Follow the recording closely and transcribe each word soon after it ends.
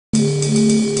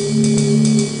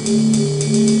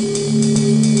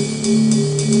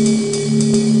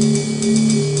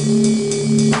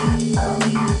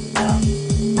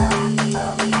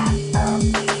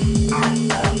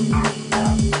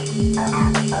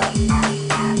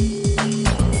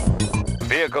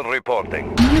Vehicle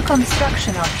reporting. New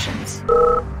construction options.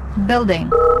 Building.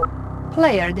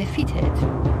 Player defeated.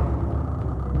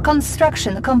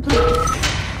 Construction complete.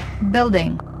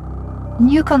 Building.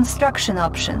 New construction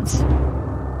options.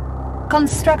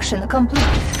 Construction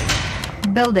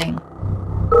complete. Building.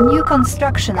 New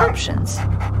construction options.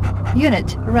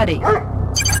 Unit ready.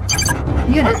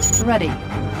 Unit ready.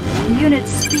 Unit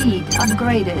speed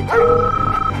upgraded.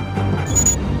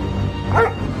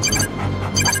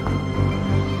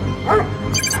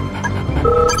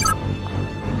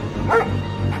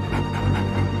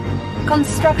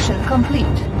 Construction complete.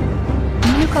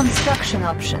 New construction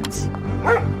options.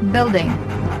 Building.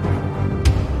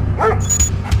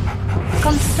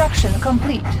 Construction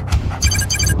complete.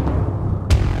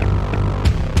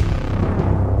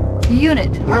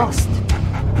 Unit lost.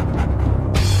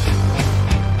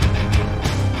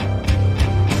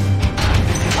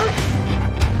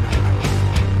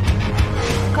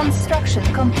 Construction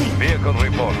complete. Vehicle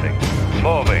reporting.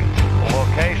 Moving.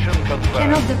 Location confirmed.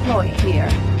 Cannot deploy here.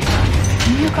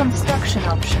 New construction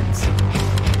options.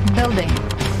 Building.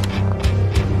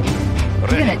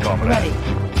 Ready, Unit comrade. ready.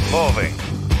 Moving.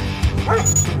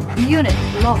 Unit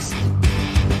lost.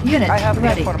 Unit I have the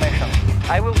ready. information.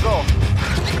 I will go.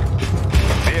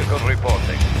 Vehicle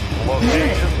reporting.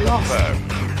 Location Unit lost. confirmed.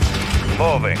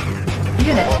 Moving.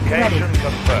 Unit ready. Location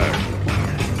confirmed.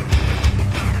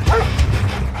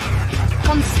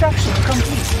 Construction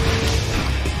complete.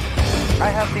 I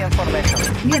have the information.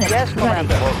 Unit Yes, ready.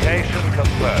 Commander. Location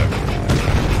confirmed.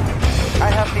 I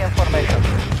have the information.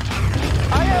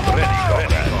 I am Ready,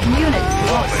 comrade. Unit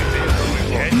lost. Moving. Vehicle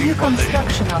reporting. New Position.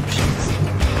 construction options.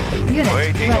 Unit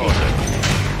Waiting ready. order.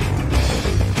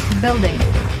 Building.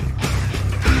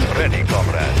 Ready,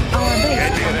 comrade. Our base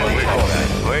Changing under order, attack.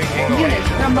 comrade. Waiting Unit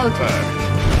order. promoted. Confirmed.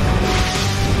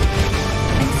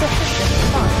 Insufficient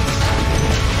funds.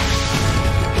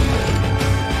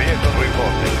 Vehicle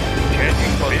reporting.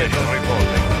 Changing position. Vehicle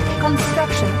reporting.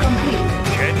 Construction complete.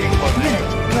 Changing position. Unit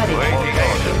ready. Waiting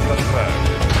order. Confirmed.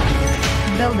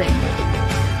 Building.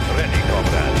 Ready,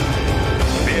 comrade.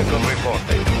 Vehicle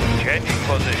reporting. Changing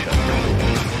position.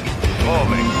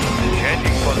 Moving.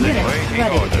 Changing position. Unit Waiting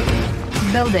ready. order.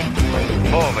 Building.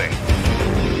 Moving.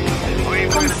 We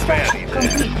will spare Construction you.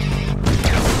 complete.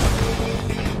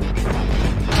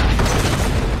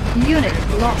 Unit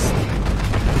lost.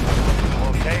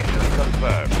 Location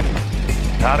confirmed.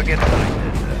 Target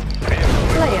sighted. Vehicle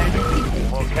Player reporting.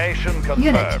 defeated. Location confirmed.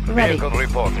 Unit ready. Vehicle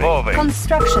reporting. Moving.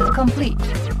 Construction complete.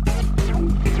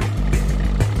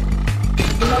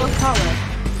 Low power.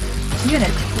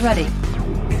 Unit ready.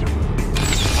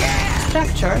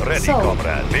 Structure Ready, sold.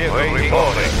 comrade. Vehicle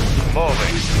reporting.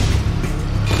 Moving.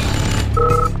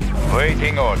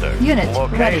 Waiting order. Unit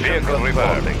Location ready. Vehicle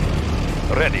reporting.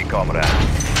 Ready, comrade.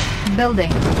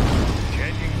 Building.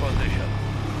 Changing position.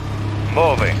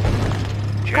 Moving.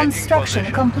 Changing Construction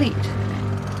position. complete.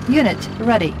 Unit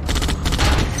ready.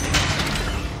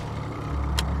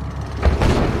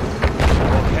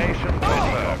 Location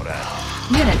confirmed.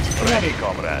 Comrade. Unit Ready, ready.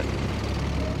 comrade.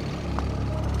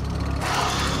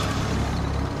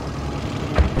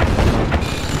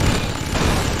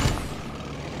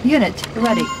 Unit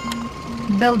ready.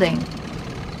 Building.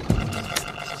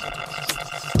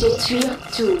 Détruire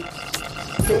tout.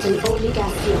 C'est une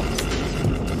obligation.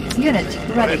 Unit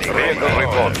ready. Ready. Vehicle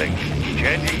reporting.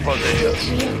 Changing position.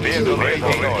 Vehicle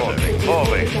waiting order.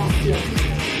 Moving.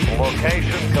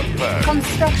 Location confirmed.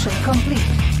 Construction complete.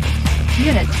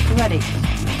 Unit ready.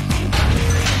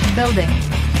 Building.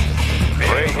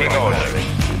 Waiting order.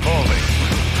 Moving.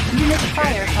 Unit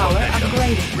firepower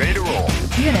upgraded. Ready to roll.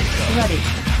 Unit ready.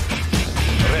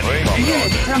 Waiting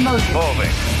Unit order. promoted.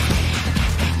 Moving.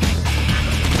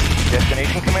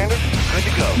 Destination, Commander? Good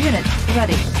to go. Unit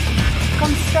ready.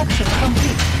 Construction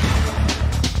complete.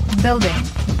 Building.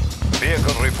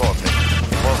 Vehicle reporting.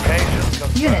 Location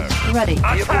confirmed. Unit ready.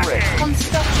 Vehicle ready.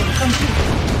 Construction complete.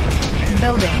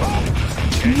 Building.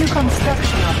 New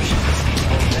construction options.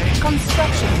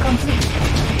 Construction complete.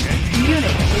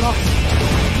 Unit lost.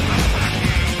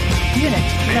 Unit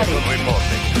ready. Vehicle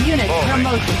reporting. Unit Moving.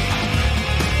 promoted.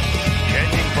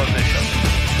 Changing position.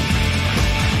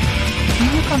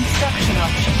 New construction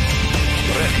options.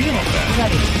 Ready, Unit comrade.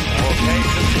 ready.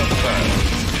 Location confirmed.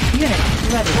 Unit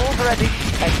ready. Tools ready.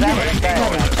 Exactly. Unit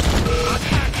ready.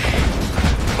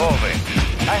 Moving.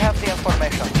 I have the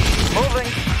information. Moving.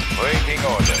 Waiting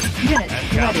order. Unit ready.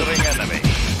 Encountering enemy.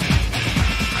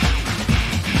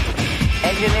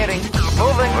 Engineering.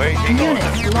 Moving. Waiting order.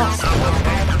 Unit lost.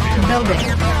 Building.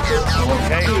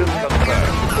 Location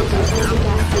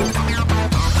confirmed.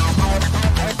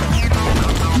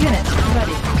 Unit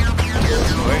ready.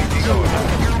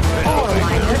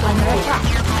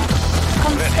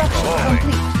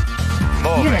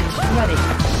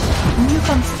 New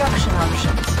construction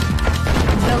options.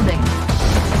 Building.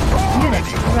 Unit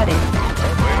ready.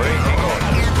 Waiting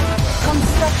order.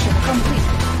 Construction complete.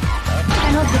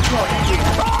 Cannot deploy here.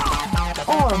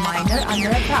 Ore miner under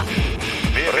attack.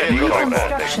 Vehicle New reporting.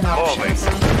 construction Moving. options.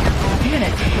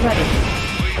 Unit ready.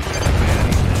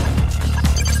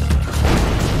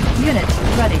 Unit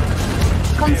ready.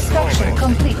 Construction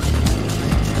complete.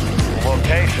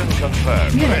 Location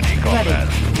confirmed. Unit Ready, ready.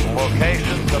 comrade.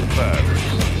 Location confirmed.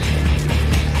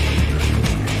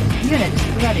 Unit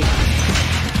ready.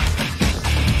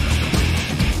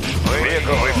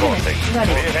 Vehicle reporting.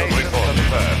 ready. Vehicle report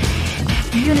confirmed.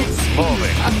 Unit speed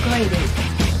Moving. upgraded.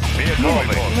 Vehicle Unit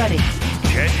moving. ready.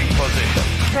 Changing position.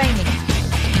 Training.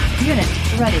 Unit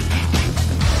ready.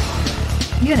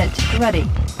 Unit ready.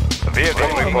 Vehicle Ore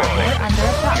miner reporting. under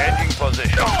attack. Changing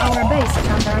position. Our base is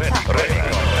under Ready, attack. ready,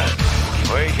 comrade.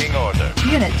 Waiting order.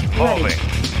 Unit ready. Moving.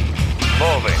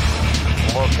 Moving.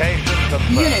 Location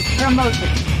confirmed. Unit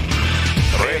promoted.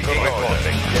 Vehicle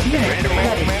reporting. Unit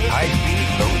ready. High speed,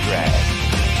 low drag.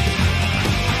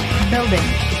 Building.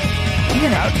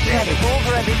 Unit ready. Tools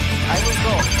ready. I will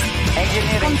go.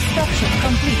 Engineering. Construction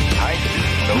complete. High speed,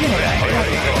 low Unit drag.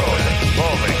 ready.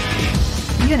 Moving.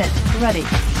 Unit ready.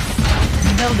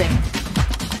 Building.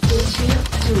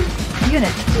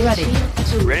 Unit ready.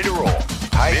 Ready to roll.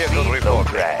 High vehicle speed, low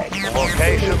drag.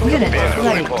 Location. Unit Vehicle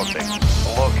ready. reporting.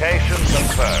 Location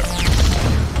confirmed.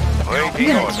 Waiting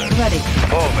Unit order. ready.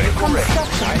 Moving.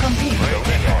 Construction complete.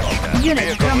 Waiting order. Unit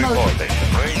Vehicle promoted. reporting.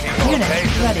 Waiting Unit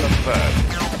location ready. confirmed.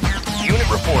 Unit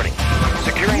reporting.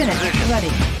 Securing Unit position.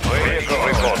 ready. Vehicle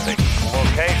reporting.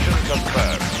 Location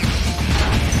confirmed.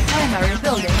 Primary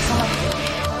building selected.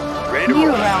 Ready to New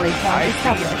roll. rally point High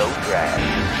speed, established. low drag.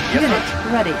 Yes, Unit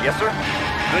sir. ready. Yes, sir.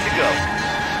 Good to go.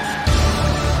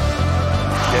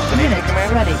 Destination, Unit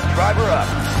Commander. ready. Driver up.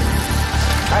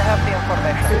 I have the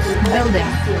information. Building.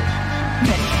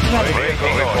 Unit ready.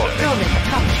 Vehicle reporting. Building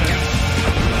captured.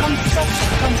 Construction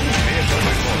complete. Vehicle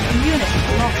reporting. Unit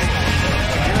lost.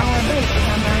 Our base is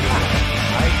under attack.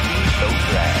 High speed, low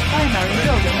drag. Primary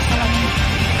building selected.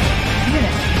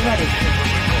 Unit ready.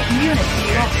 Unit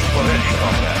lost. Position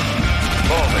on that.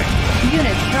 Moving.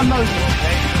 Unit promoted.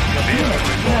 Vehicle Unit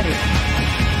reporting. ready.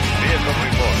 Vehicle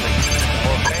reporting.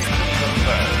 Location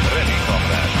confirmed. Ready,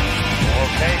 combat.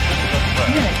 Location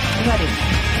confirmed. Unit ready.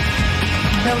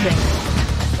 Building.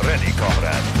 Ready,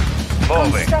 comrade.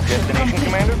 Moving. Construction Destination, complete.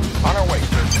 Commander. On our way,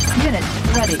 sir. Unit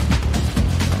ready.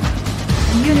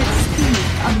 Unit speed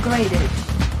upgraded.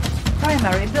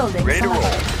 Primary building Ready to roll.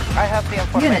 selected. I have the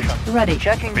Unit information. ready.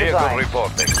 Checking Vehicle design.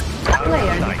 reporting.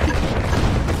 Player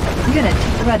Unit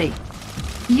ready.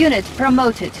 Unit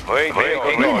promoted. Vehicle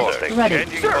reporting. ready.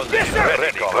 Changing position.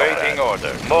 Ready, waiting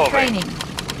order. Moving. Training.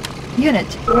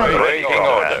 Unit ready. Waiting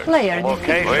order. Player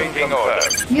Location waiting order.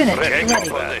 Unit Changing ready.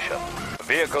 position.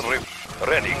 Vehicle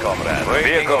ready, comrade.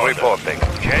 Vehicle reporting.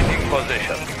 Changing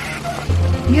position.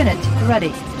 Unit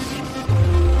ready.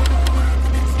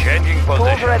 Changing Tools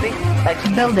position. ready.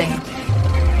 Execute. Building.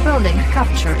 Building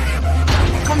captured.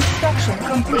 Construction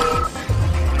complete.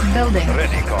 Building.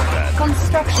 Ready, comrade.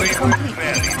 Construction We were complete.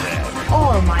 very there.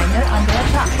 Ore miner under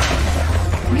attack.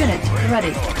 Unit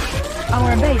ready.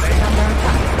 Our base is under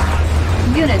attack.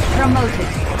 Unit promoted.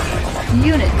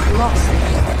 Unit lost.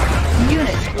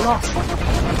 Unit lost.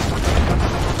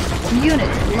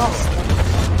 Unit lost.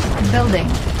 Building.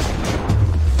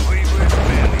 We were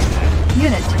very there.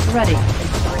 Unit ready.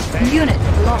 Unit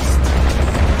lost.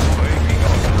 Waiting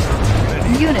order.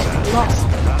 Ready. Unit lost.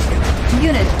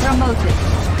 Unit promoted.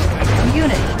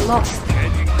 Unit lost.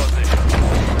 Changing position.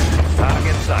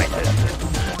 Target sighted.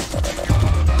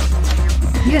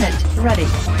 Unit ready.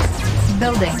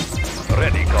 Building.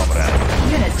 Ready, comrade.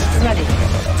 Unit ready.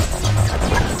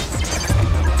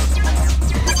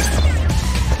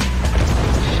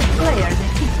 Player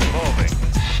defeated. Moving.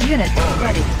 Unit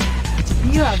ready.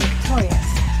 You are victorious.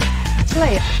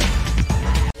 Player